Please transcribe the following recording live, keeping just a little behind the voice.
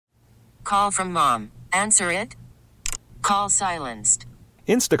Call from mom. Answer it. Call silenced.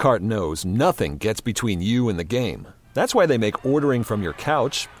 Instacart knows nothing gets between you and the game. That's why they make ordering from your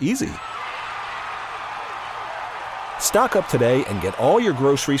couch easy. Stock up today and get all your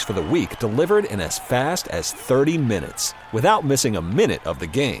groceries for the week delivered in as fast as 30 minutes without missing a minute of the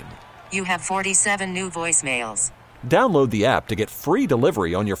game. You have 47 new voicemails. Download the app to get free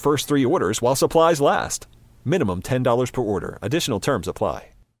delivery on your first 3 orders while supplies last. Minimum $10 per order. Additional terms apply.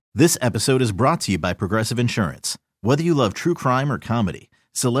 This episode is brought to you by Progressive Insurance. Whether you love true crime or comedy,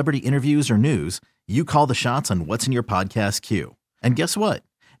 celebrity interviews or news, you call the shots on what's in your podcast queue. And guess what?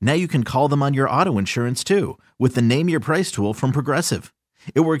 Now you can call them on your auto insurance too with the Name Your Price tool from Progressive.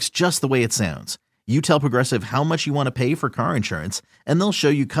 It works just the way it sounds. You tell Progressive how much you want to pay for car insurance, and they'll show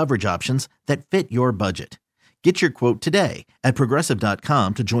you coverage options that fit your budget. Get your quote today at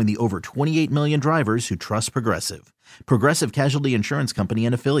Progressive.com to join the over 28 million drivers who trust Progressive. Progressive Casualty Insurance Company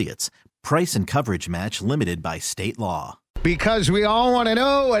and Affiliates. Price and coverage match limited by state law. Because we all want to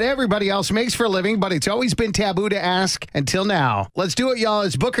know what everybody else makes for a living, but it's always been taboo to ask until now. Let's do it, y'all.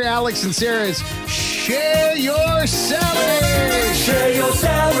 It's Booker, Alex, and Sarah's Share Your Salary. Share your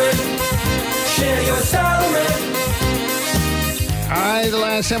salary. Share your salary. All right, the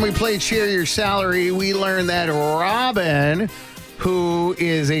last time we played Share Your Salary, we learned that Robin, who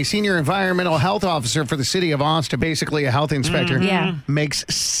is a senior environmental health officer for the city of Austin, basically a health inspector, makes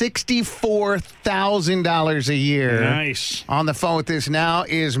 $64,000 a year. Nice. On the phone with us now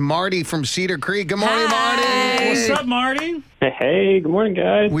is Marty from Cedar Creek. Good morning, Marty. What's up, Marty? Hey, good morning,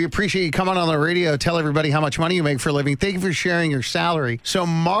 guys. We appreciate you coming on the radio. Tell everybody how much money you make for a living. Thank you for sharing your salary. So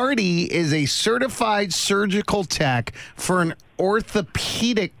Marty is a certified surgical tech for an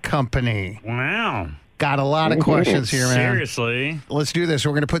orthopedic company. Wow. Got a lot of questions here, man. Seriously. Let's do this.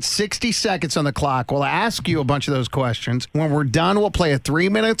 We're going to put 60 seconds on the clock. We'll ask you a bunch of those questions. When we're done, we'll play a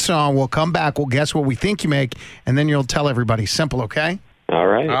 3-minute song. We'll come back. We'll guess what we think you make, and then you'll tell everybody. Simple, okay? All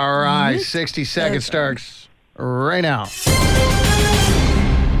right. All right. 60 seconds starts right now.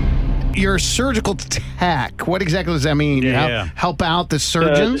 You're a surgical tech. What exactly does that mean? You help out the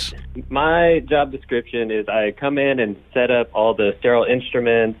surgeons? My job description is I come in and set up all the sterile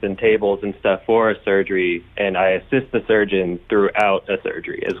instruments and tables and stuff for a surgery, and I assist the surgeon throughout a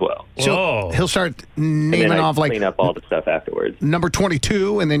surgery as well. So he'll start naming off like clean up all the stuff afterwards. Number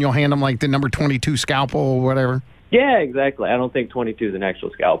 22, and then you'll hand him like the number 22 scalpel or whatever. Yeah, exactly. I don't think 22 is an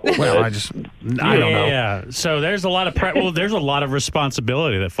actual scalpel. Well, I don't know. Yeah. So there's a lot of there's a lot of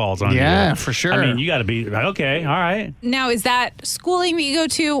responsibility that falls on you. Yeah, for sure. I mean, you got to be okay. All right. Now, is that schooling that you go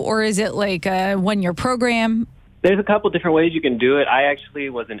to, or is it like a one-year program? There's a couple different ways you can do it. I actually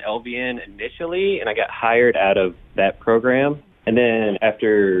was an LVN initially, and I got hired out of that program. And then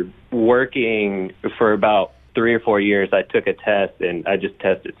after working for about 3 or 4 years, I took a test, and I just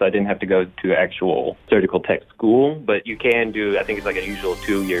tested, so I didn't have to go to actual surgical tech school. But you can do, I think it's like a usual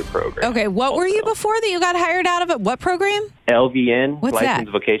 2-year program. Okay, what were you before that you got hired out of it? What program? LVN, What's licensed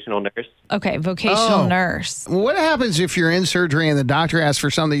that? Vocational Nurse. Okay, vocational nurse. What happens if you're in surgery and the doctor asks for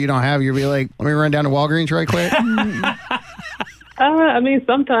something you don't have? You'll be like, let me run down to Walgreens right quick. I mean,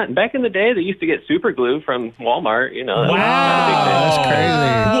 sometimes back in the day, they used to get super glue from Walmart. You know, Wow, that's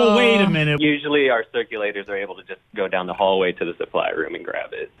crazy. Well, wait a minute. Usually, our circulators are able to just go down the hallway to the supply room and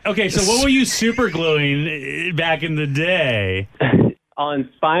grab it. Okay, so what were you super gluing back in the day? On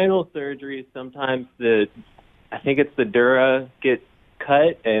spinal surgery, sometimes I think it's the dura gets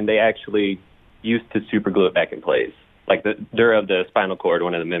cut, and they actually used to super glue it back in place. Like the dura of the spinal cord,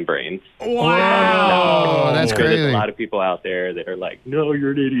 one of the membranes. Wow. Oh, that's crazy. There's a lot of people out there that are like, no,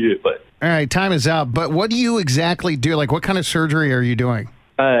 you're an idiot. But all right, time is up. But what do you exactly do? Like, what kind of surgery are you doing?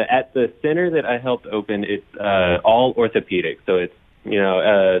 At the center that I helped open, it's all orthopedic. So it's,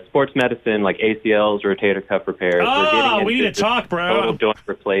 sports medicine, like ACLs, rotator cuff repairs. Oh, we need to talk, bro. Total joint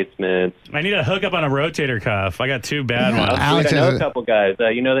replacements. I need to hook up on a rotator cuff. I got 2 bad ones. I know a couple guys.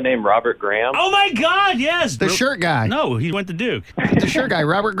 You know the name Robert Graham? Oh, my God, yes. The shirt guy. No, he went to Duke. The shirt guy,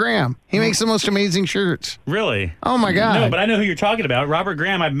 Robert Graham. He makes the most amazing shirts. Really? Oh, my God. No, but I know who you're talking about. Robert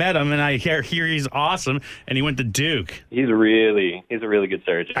Graham, I've met him, and I hear he's awesome, and he went to Duke. He's a really good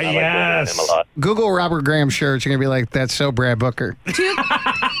surgeon. I like working with him a lot. Google Robert Graham shirts. You're going to be like, that's so Brad Booker.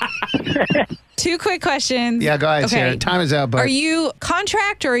 2 quick questions. Yeah, go ahead, Okay. Sarah. Time is up. But Are you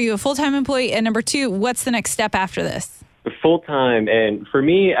contract or are you a full-time employee? And number 2, what's the next step after this? full-time. And for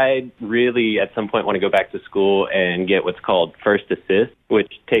me, I really at some point want to go back to school and get what's called First Assist,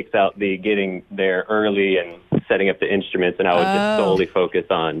 which takes out the getting there early and setting up the instruments, and I would just solely focus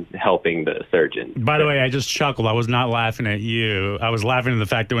on helping the surgeon. By the way, I just chuckled. I was not laughing at you. I was laughing at the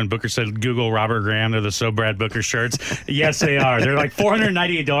fact that when Booker said Google Robert Graham, they're the So Brad Booker shirts. Yes, they are. They're like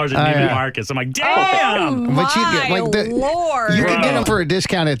 $498 at Neiman Marcus. I'm like, damn! But you get Lord. You can get them for a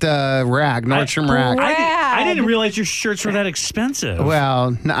discount at the Rack, Nordstrom Rack. I didn't realize your shirts were that expensive.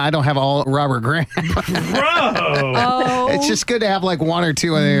 Well, no, I don't have all Robert Graham. Bro! It's just good to have like one or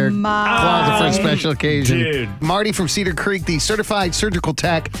two in their closet for a special occasion. Dude. Marty from Cedar Creek, the certified surgical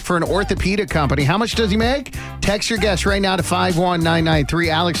tech for an orthopedic company. How much does he make? Text your guess right now to 51993.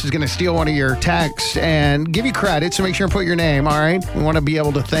 Alex is going to steal one of your texts and give you credit, so make sure and put your name, all right? We want to be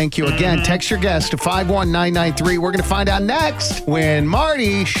able to thank you. Again, text your guess to 51993. We're going to find out next when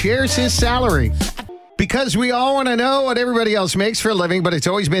Marty shares his salary. Because we all want to know what everybody else makes for a living, but it's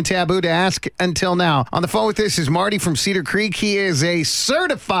always been taboo to ask until now. On the phone with us is Marty from Cedar Creek. He is a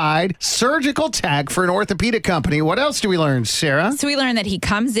certified surgical tech for an orthopedic company. What else do we learn, Sarah? So we learned that he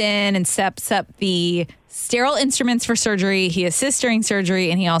comes in and sets up the sterile instruments for surgery. He assists during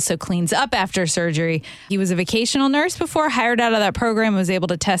surgery, and he also cleans up after surgery. He was a vocational nurse before, hired out of that program, was able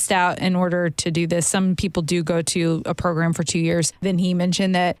to test out in order to do this. Some people do go to a program for 2 years. Then he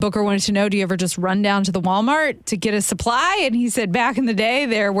mentioned that Booker wanted to know, do you ever just run down to the Walmart to get a supply? And he said back in the day,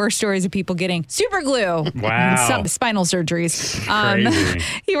 there were stories of people getting super glue. Wow. Some spinal surgeries. Crazy.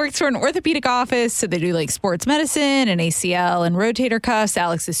 He works for an orthopedic office, so they do like sports medicine and ACL and rotator cuffs.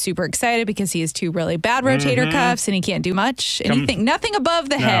 Alex is super excited because he has two really bad rotator cuffs and he can't do much. Anything, nothing above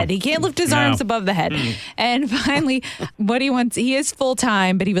the head. He can't lift his arms above the head. And finally, what he wants, he is full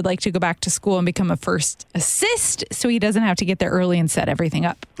time, but he would like to go back to school and become a first assist so he doesn't have to get there early and set everything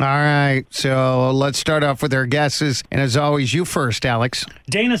up. All right, so let's start off with our guesses. And as always, you first, Alex.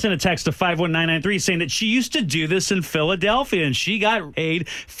 Dana sent a text to 51993 saying that she used to do this in Philadelphia and she got paid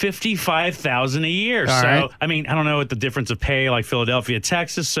 $55,000 a year. Right. I mean, I don't know what the difference of pay like Philadelphia,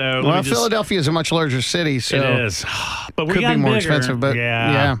 Texas. So Well, Philadelphia is a much larger city, so it is. But we could got be more bigger. expensive, but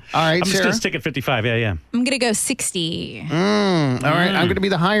yeah. All right, I'm just Sarah? going to stick at 55. Yeah. I'm going to go 60. All right, I'm going to be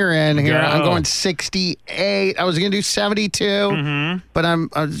the higher end here. Go. I'm going 68. I was going to do 72, but I'm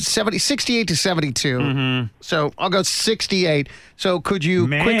 68 to 72. So I'll go 68. So could you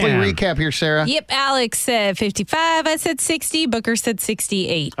quickly recap here, Sarah? Yep, Alex said 55. I said 60. Booker said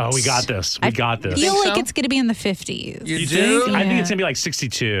 68. Oh, we got this. I Think feel like so? it's going to be in the 50s. You You do? think? I think it's going to be like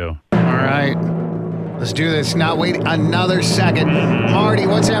 62. All right. Let's do this. Not wait another second. Marty,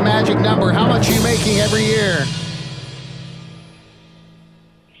 what's that magic number? How much are you making every year?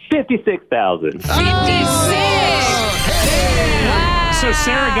 56,000. 56! So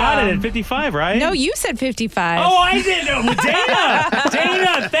Sarah got it at 55, right? No, you said 55. Oh, I didn't know.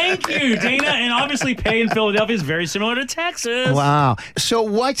 Dana, thank you. Dana, and obviously pay in Philadelphia is very similar to Texas. Wow. So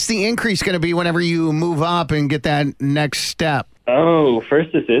what's the increase going to be whenever you move up and get that next step? Oh,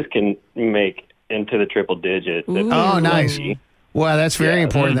 First Assist can make into the triple digits. if Ooh. you're Oh, nice. lucky. Well, that's very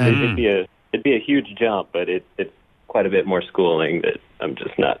important then. It'd be a huge jump, but it's quite a bit more schooling that I'm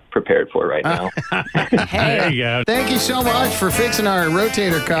just not prepared for right now. There you go. Thank you so much for fixing our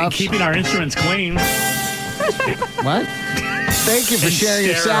rotator cuffs. Keeping our instruments clean. What? Thank you for sharing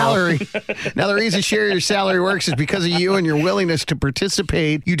your salary. Now, the reason Share Your Salary works is because of you and your willingness to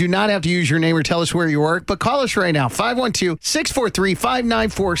participate. You do not have to use your name or tell us where you work, but call us right now,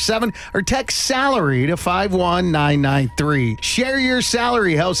 512-643-5947, or text SALARY to 51993. Share Your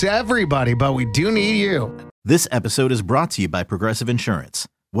Salary helps everybody, but we do need you. This episode is brought to you by Progressive Insurance.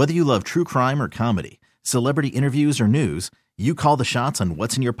 Whether you love true crime or comedy, celebrity interviews or news, you call the shots on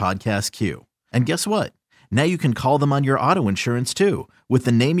what's in your podcast queue. And guess what? Now you can call them on your auto insurance too with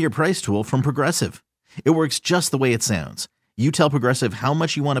the Name Your Price tool from Progressive. It works just the way it sounds. You tell Progressive how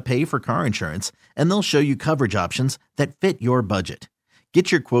much you want to pay for car insurance, and they'll show you coverage options that fit your budget.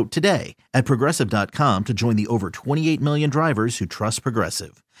 Get your quote today at Progressive.com to join the over 28 million drivers who trust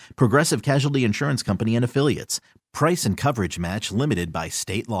Progressive. Progressive Casualty Insurance Company and Affiliates. Price and coverage match limited by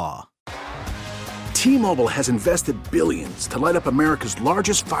state law. T-Mobile has invested billions to light up America's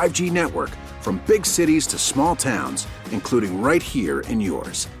largest 5G network, from big cities to small towns, including right here in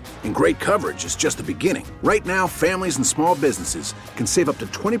yours. And great coverage is just the beginning. Right now, families and small businesses can save up to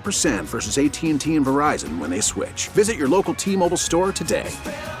 20% versus AT&T and Verizon when they switch. Visit your local T-Mobile store today.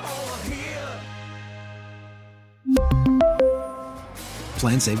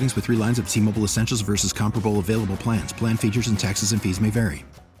 Plan savings with 3 lines of T-Mobile Essentials versus comparable available plans. Plan features and taxes and fees may vary.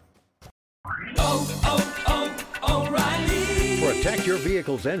 O'Reilly. For a Protect your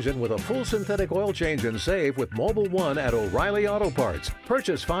vehicle's engine with a full synthetic oil change and save with Mobil 1 at O'Reilly Auto Parts.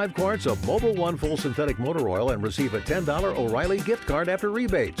 Purchase 5 quarts of Mobil 1 full synthetic motor oil and receive a $10 O'Reilly gift card after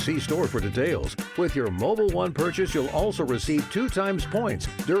rebate. See store for details. With your Mobil 1 purchase, you'll also receive 2 times points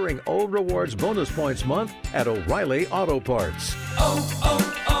during O Rewards Bonus Points Month at O'Reilly Auto Parts.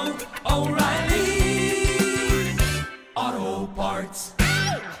 O'Reilly